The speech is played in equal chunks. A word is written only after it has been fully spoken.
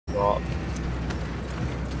drop.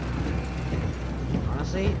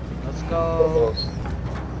 Honestly, let's go.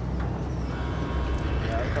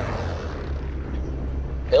 Yeah, let's go.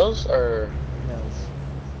 Hills or Hills.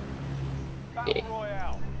 yeah. Battle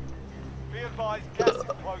Royale. Be advised, gas is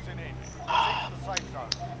closing in. Proceed to the safe zone.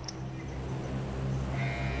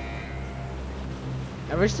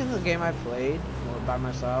 Every single game I played by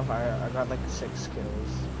myself, I got like 6 kills.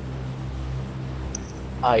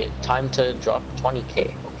 Alright, time to drop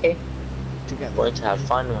 20k, okay? Together. We're going to have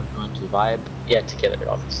fun, we're going to vibe. Yeah, together,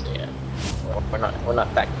 obviously, yeah. We're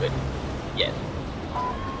not that good yet.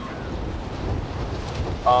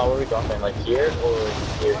 Where are we dropping? Like here or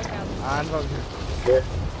here? I'm going Here?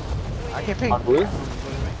 I can't ping. On blue?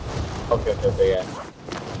 Okay, yeah.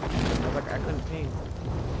 I was like, I couldn't ping.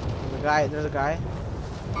 There's a guy.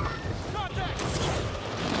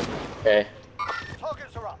 Okay.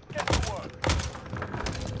 Targets are up. Get to work.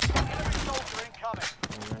 Enemy soldier incoming.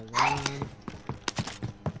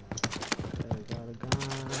 Got a gun.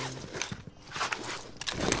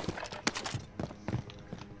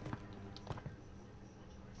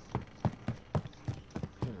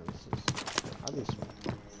 This is obvious.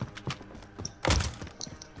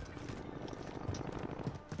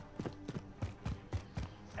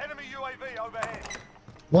 Enemy UAV overhead.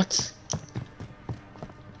 What?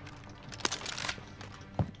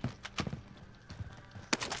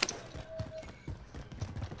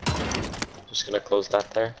 Just gonna close that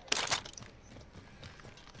there.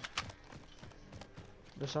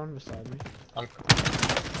 There's someone beside me. I'm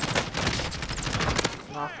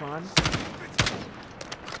Knock one.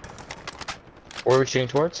 Where are we shooting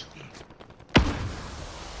towards?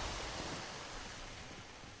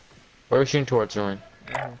 Where are we shooting towards, Ryan?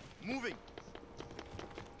 Moving.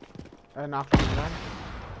 I knocked one down.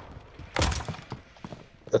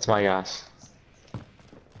 That's my gas.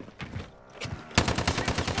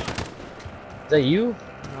 Is that you?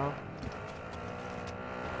 No.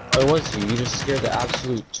 Oh, it was you. You just scared the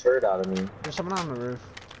absolute turd out of me. There's someone on the roof.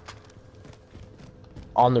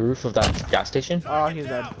 On the roof of that gas station? Oh, he's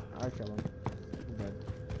dead. I killed him. He's dead.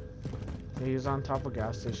 Yeah, he was on top of a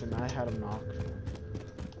gas station. I had him knocked.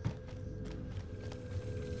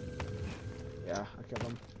 Yeah, I killed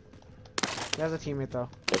him. He has a teammate though.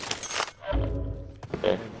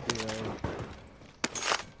 Okay.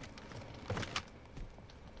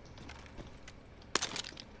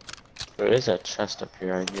 There is a chest up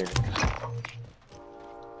here, right here.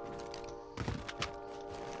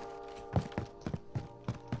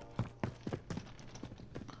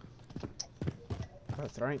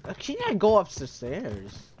 That's right. Can I go up the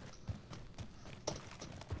stairs?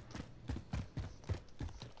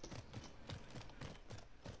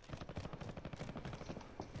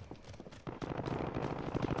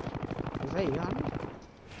 Is that you on me?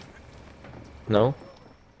 No?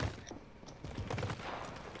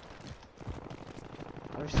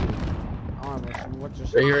 I see. Oh, what's your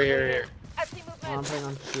Right here, right here, right here. Oh, I'm playing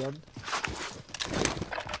on shield.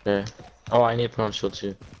 Okay. Oh, I need to put on shield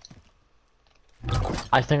too.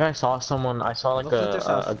 I think I saw someone. I saw like Look at this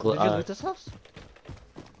house. a Did you loot this house?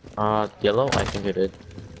 yellow. I think I did.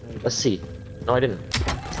 Let's see. No, I didn't.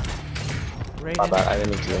 My bad. I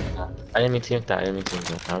didn't mean to yank that. I didn't mean to yank that. I didn't mean to yank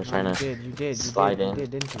that. I was trying to. You did, slide in. You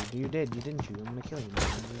did, didn't you? You did, didn't you? I'm gonna kill you, man.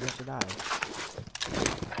 You have to die.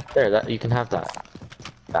 There, that you can have that.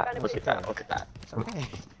 That. Look at that. Look at that. It's okay.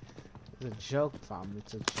 It's a joke, fam.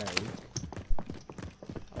 It's a joke.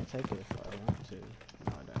 I'll take it if I want to. No,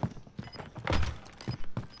 I don't.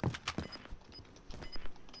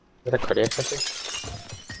 Is that a cardiac sensor?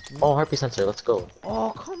 Oh, heartbeat sensor. Let's go.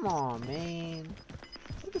 Oh, come on, man.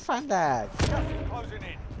 Where did you find that? Gas is closing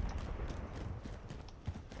in.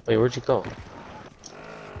 Wait, where'd you go?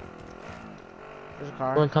 There's a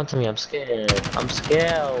car. Don't come to me. I'm scared. I'm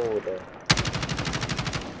scared.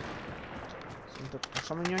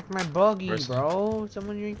 Someone yanked my buggy, Where's bro.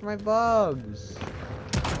 Someone yanked my bugs.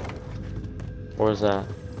 Where's that?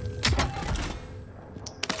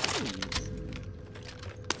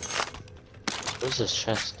 Where's this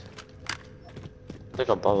chest? It's like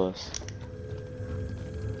above us.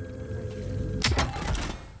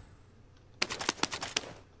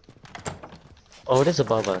 Oh, it is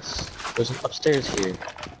above us. There's an upstairs here.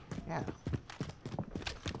 Yeah.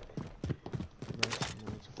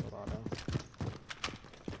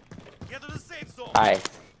 Get to the safe zone. Aye.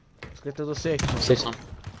 Let's get to the safe. Safe zone.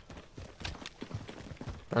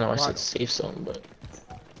 I know I What? said safe zone, but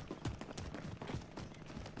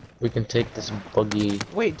we can take this buggy.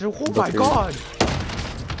 Wait, oh Go my through. god!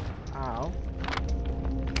 Ow.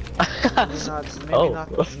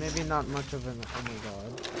 Maybe not much of an oh my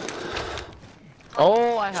god.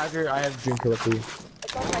 Oh, I have dream killer for you.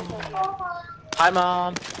 Hi,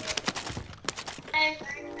 Mom.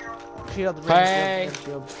 Shield, Hey.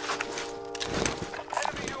 shield.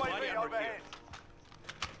 Enemy UAV overhead.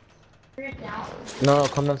 No,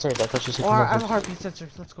 come downstairs. I thought you said Oh, come I have a downstairs. heartbeat sensor.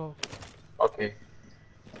 Let's go. Okay.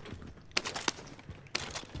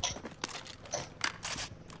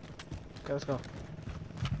 Okay, let's go.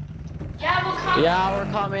 Yeah,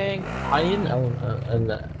 we're coming. I need an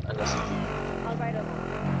SMG.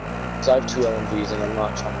 So I have 2 LMGs and I'm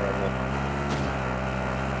not trying to run them.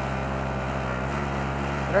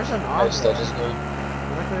 There's an I auto. still just go.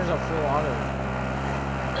 Look, there's a full auto.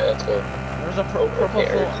 Yeah, let's go. There's a purple full.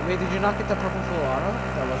 Wait, did you not get the purple full auto?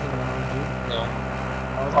 That wasn't an LMG. No.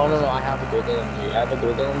 Oh, Oh no, I have a gold LMG. I have a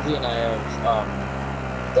gold LMG and I have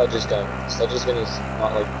Sludge's gun. Sludge's gun is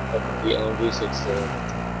not like a complete LMG, so it's still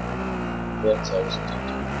good. So I just took it.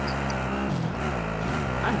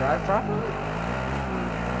 I drive properly.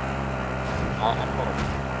 I'm home.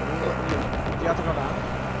 Do you have to go down?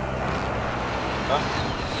 Huh?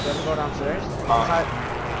 You have to go downstairs?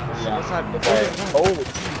 Yeah. What side? If I- oh,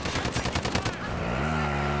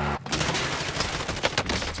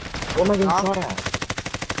 what am I getting shot at?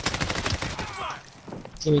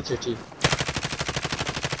 Teammates are cheap.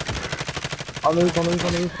 On the roof, on the roof,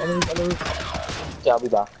 on the roof, on the roof, on the roof. Yeah, I'll be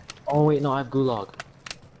back. Oh wait, no, I have gulag.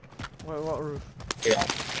 Wait, what roof? Yeah.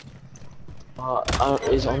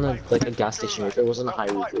 It's on the like a gas station roof. It wasn't a high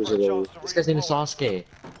roof. It was a low roof. This guy's name is Sasuke.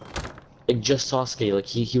 Like just Sasuke. Like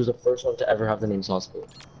he was the first one to ever have the name Sasuke.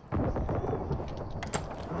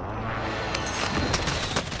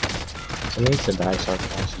 Somebody said that I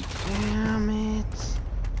Sasuke. Damn it!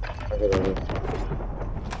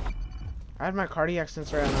 I had my cardiac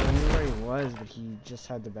sensor on. I knew where he was, but he just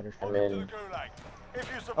had the better shot. I'm in. Gulag. If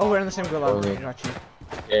you survive, Oh, we're in the same gulag. Only. I got you.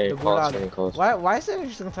 Yeah, The close, gulag. very close. Why is it every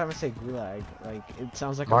single time I say gulag? Like, it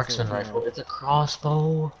sounds like Marksman I'm rifle. It's a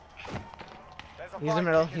crossbow. there's a He's in fight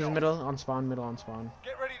middle. kicking He's off. middle on spawn. Middle on spawn.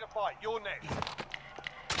 Get ready to fight. You're next.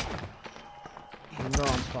 He's middle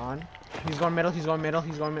on spawn. He's going middle. He's going middle.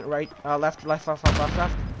 He's going right. Left.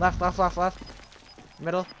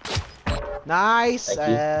 Middle. Nice. Thank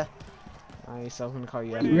you. Nice. I was gonna call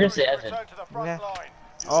you. You're gonna say Evan. Return to the front Yeah. line.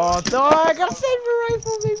 Oh, no! I got a saber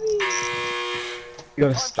rifle, baby. You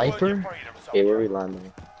have a Time to earn your sniper? freedom, Okay, where are soldier. we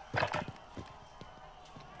landing?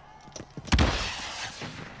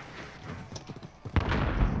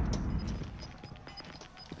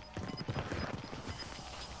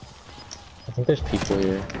 I think there's people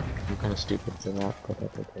here. I'm kind of stupid for that, but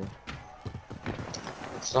that's okay.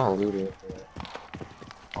 It's not looting.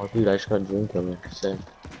 Oh, dude, I just got a dream killer. Sick.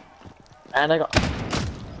 And I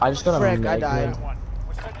just got a Frick, I Magnum. died. One.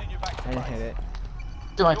 We're sending you back to I didn't base. hit it.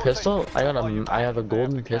 To my pistol, I have a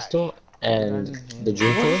golden pistol and the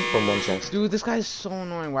dream killer from one chest. Dude, this guy's so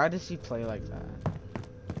annoying. Why does he play like that?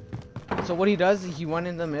 So what he does is he went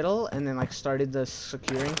in the middle and then like started the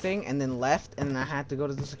securing thing and then left and then I had to go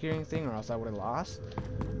to the securing thing or else I would have lost.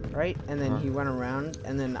 Right? And then he went around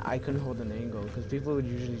and then I couldn't hold an angle because people would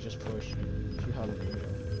usually just push if you held an angle.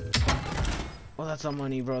 Oh, that's some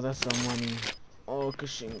money, bro. That's some money. Oh,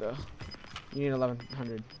 Kashinga. You need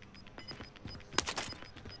 1100.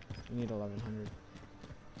 You need 1100.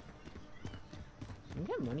 You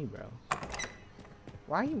get money, bro.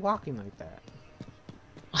 Why are you walking like that?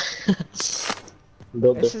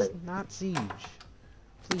 Build This different. is not Siege.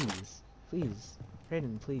 Please. Please.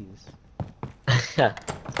 Raiden, please. Yeah.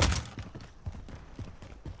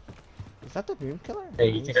 Is that the dream killer? Hey,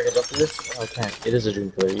 you think I can jump through this? Oh, I can't. It is a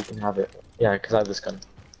dream killer. You can have it. Yeah, because I have this gun.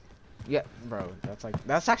 Yeah, bro.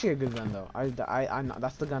 That's actually a good gun though.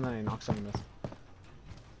 That's the gun that I knocked someone with.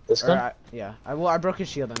 This Or gun? yeah. I broke his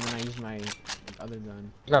shield and then I used my other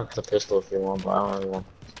gun. You can have the pistol if you want, but I don't really want.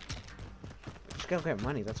 Just go get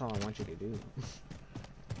money. That's all I want you to do.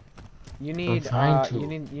 You need trying to. you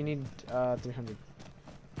need 300.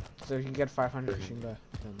 So you can get 500 Kashinga.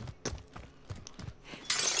 Then.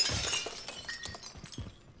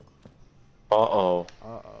 Uh-oh.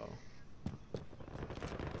 Uh-oh.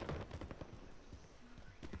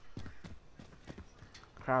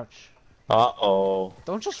 Crouch. Uh-oh.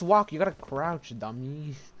 Don't just walk, you gotta crouch,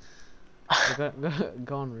 dummy.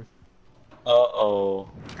 Go on roof. Uh-oh.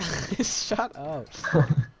 Shut up.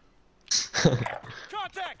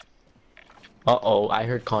 Contact! Uh-oh, I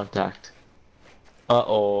heard contact.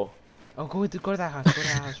 Uh-oh. Oh, go to that house, go to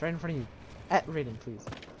that house, right in front of you. At Raiden, please.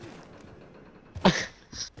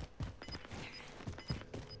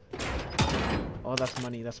 Oh, that's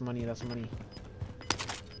money, that's money, that's money.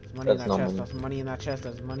 There's money in That's that not chest, money. there's money in that chest,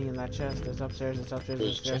 there's money in that chest, there's upstairs, there's upstairs, There's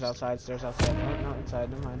there's stairs chest. outside, stairs outside. Oh, no, inside,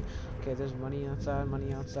 never mind. Okay, there's money outside,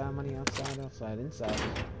 money outside, money outside, outside, inside.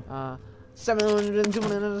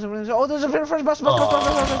 Oh, there's a very first bus.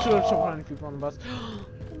 So many people on the bus.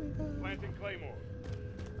 Planting Claymore.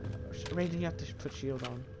 Raiden, you have to put shield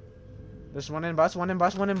on. There's one in bus, one in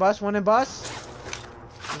bus, one in bus, one in bus.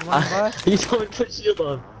 There's one in bus. You told me to put shield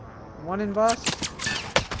on. One in bus.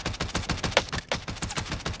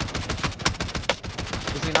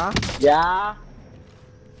 Is he not? Yeah.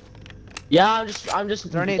 Yeah, I'm just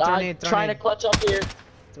Throw nade, throw nade, throw trying nade. to clutch up here.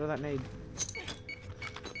 Throw that nade.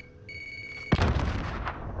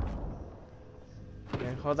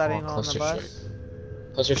 Okay, hold that angle on the cluster bus.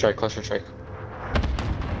 strike. Cluster strike, cluster strike.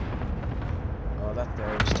 Oh, that's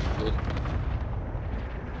there.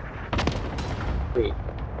 Wait.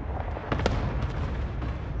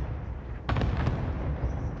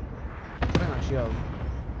 Putting on shield.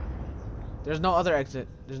 There's no other exit.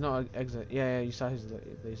 There's no exit. Yeah, you saw his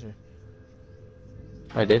laser.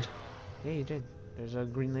 I did? Yeah, you did. There's a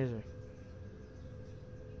green laser.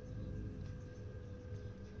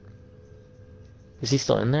 Is he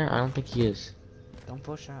still in there? I don't think he is. Don't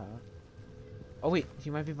push out. Oh wait, he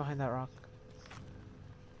might be behind that rock.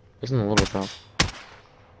 He's in the little drop.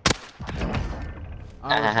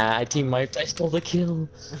 I team wiped. I stole the kill.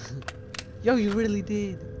 Yo, you really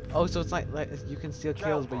did. Oh, so it's like you can steal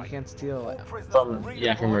kills, but you can't steal. All prisoners From will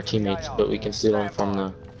from our redeploy teammates, to but we can steal them Stand from by.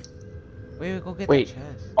 the. Wait, go get Wait. that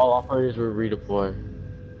chest. All operators will redeploy.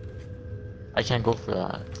 I can't go for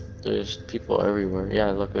that. There's people everywhere.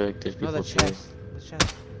 Yeah, look, there's No, people the too. chest. The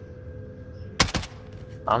chest.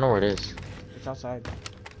 I don't know where it is. It's outside.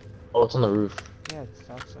 Oh, it's on the roof. Yeah, it's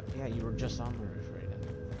outside. Yeah, you were just on the roof right now.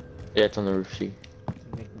 Yeah, it's on the roof. See. You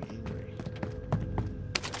make me angry.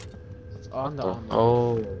 It's on the Oh.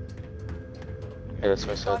 Oh. Yeah, that's what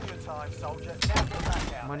I You've said. done your time, soldier. Now get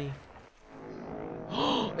back out. Money.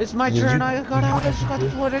 It's my Did turn. you- I got out. I just got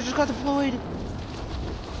deployed. I just got deployed.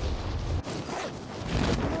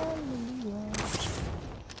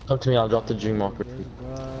 Come to me. I'll drop the Dreamwalker.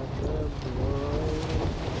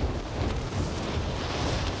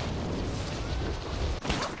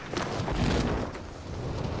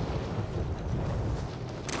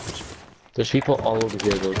 There's people all over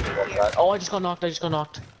here though. Oh, I just got knocked. I just got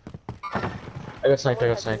knocked. I got sniped. I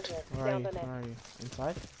got sniped. Where are you? Where are you?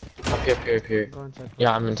 Inside? Up here, up here, up here. Go inside.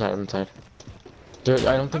 Yeah, I'm inside. I'm inside. I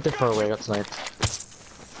don't think they're far away. I got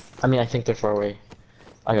sniped. I mean, I think they're far away.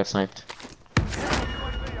 I got sniped.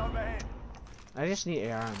 UAV overhead. I just need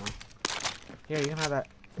AR ammo. Here, you can have that.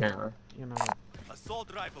 Yeah. You can have that. Assault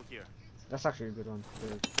rifle here. That's actually a good one.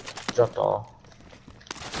 Good. Dropped all.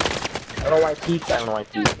 I don't know why I peeked. I don't know why I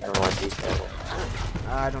peeked. I don't know why I peeked. I don't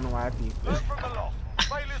know. I don't know why I peeked. Learn from the loss.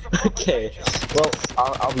 Failures are Okay. Well,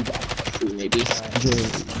 I'll be back. Maybe.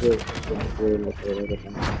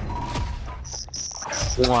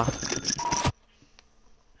 Mwah.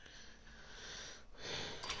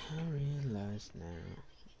 I realize now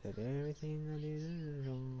that everything I did is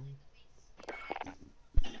wrong.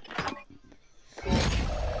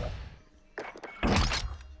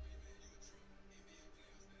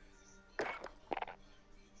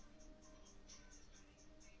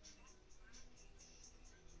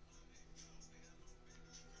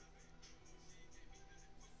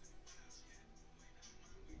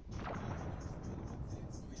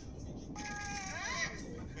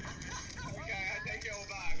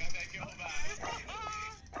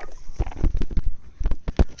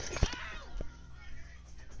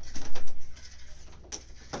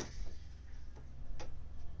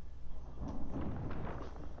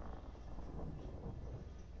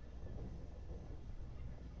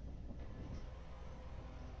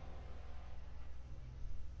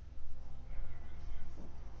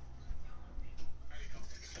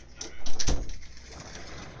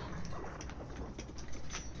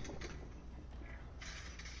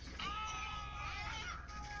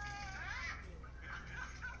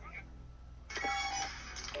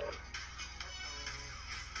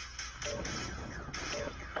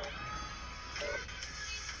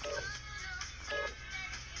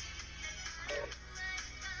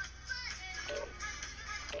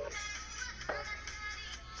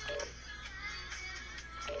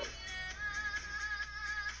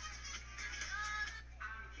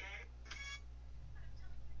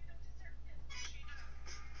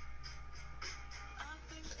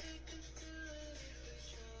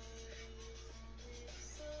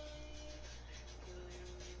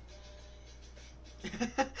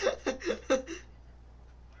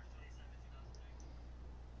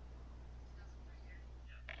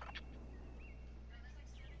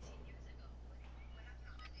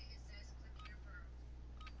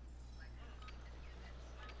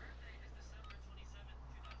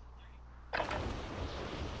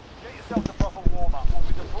 Get yourself to proper warm-up. We'll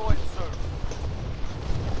be deploying soon.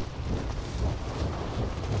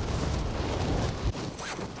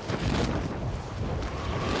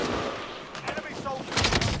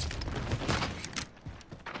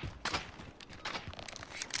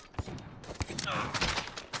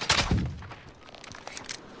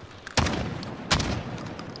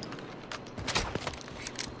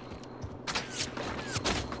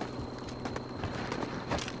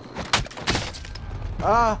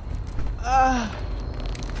 Ah! Ah!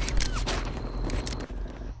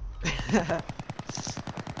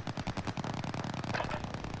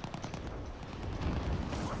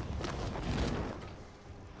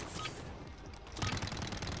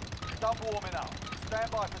 Stop warming up.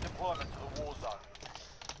 Stand by for deployment to the war zone.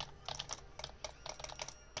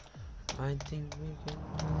 I think we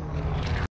can.